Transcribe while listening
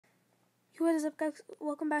What is up, guys?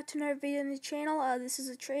 Welcome back to another video on the channel. This is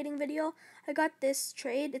a trading video. I got this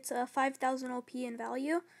trade. It's a 5,000 OP in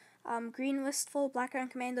value. Green Wistful, Black Iron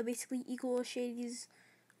Commando basically equal Shady's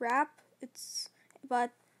wrap.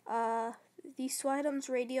 These two items,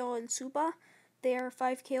 Radio and Supa, they are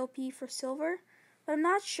 5k OP for silver. But I'm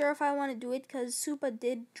not sure if I want to do it because Supa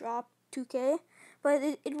did drop 2k, but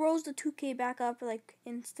it rose the 2k back up like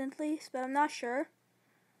instantly. But I'm not sure.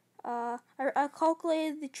 I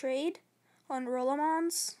calculated the trade on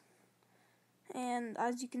Rollamons, and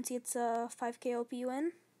as you can see, it's a 5k OP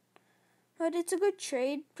win. But it's a good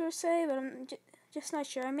trade per se, but I'm just not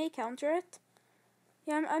sure. I may counter it.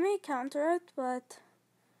 Yeah, I may counter it, but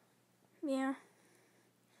yeah.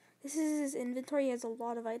 This is his inventory. He has a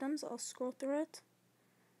lot of items. I'll scroll through it.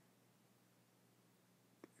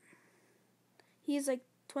 He has like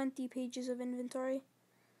 20 pages of inventory.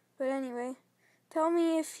 But anyway, tell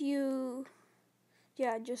me if you,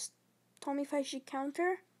 just tell me if I should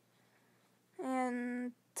counter.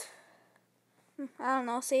 And I don't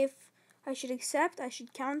know, say if I should accept, I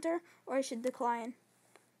should counter, or I should decline.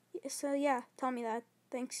 So yeah, tell me that.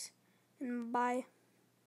 Thanks, and bye.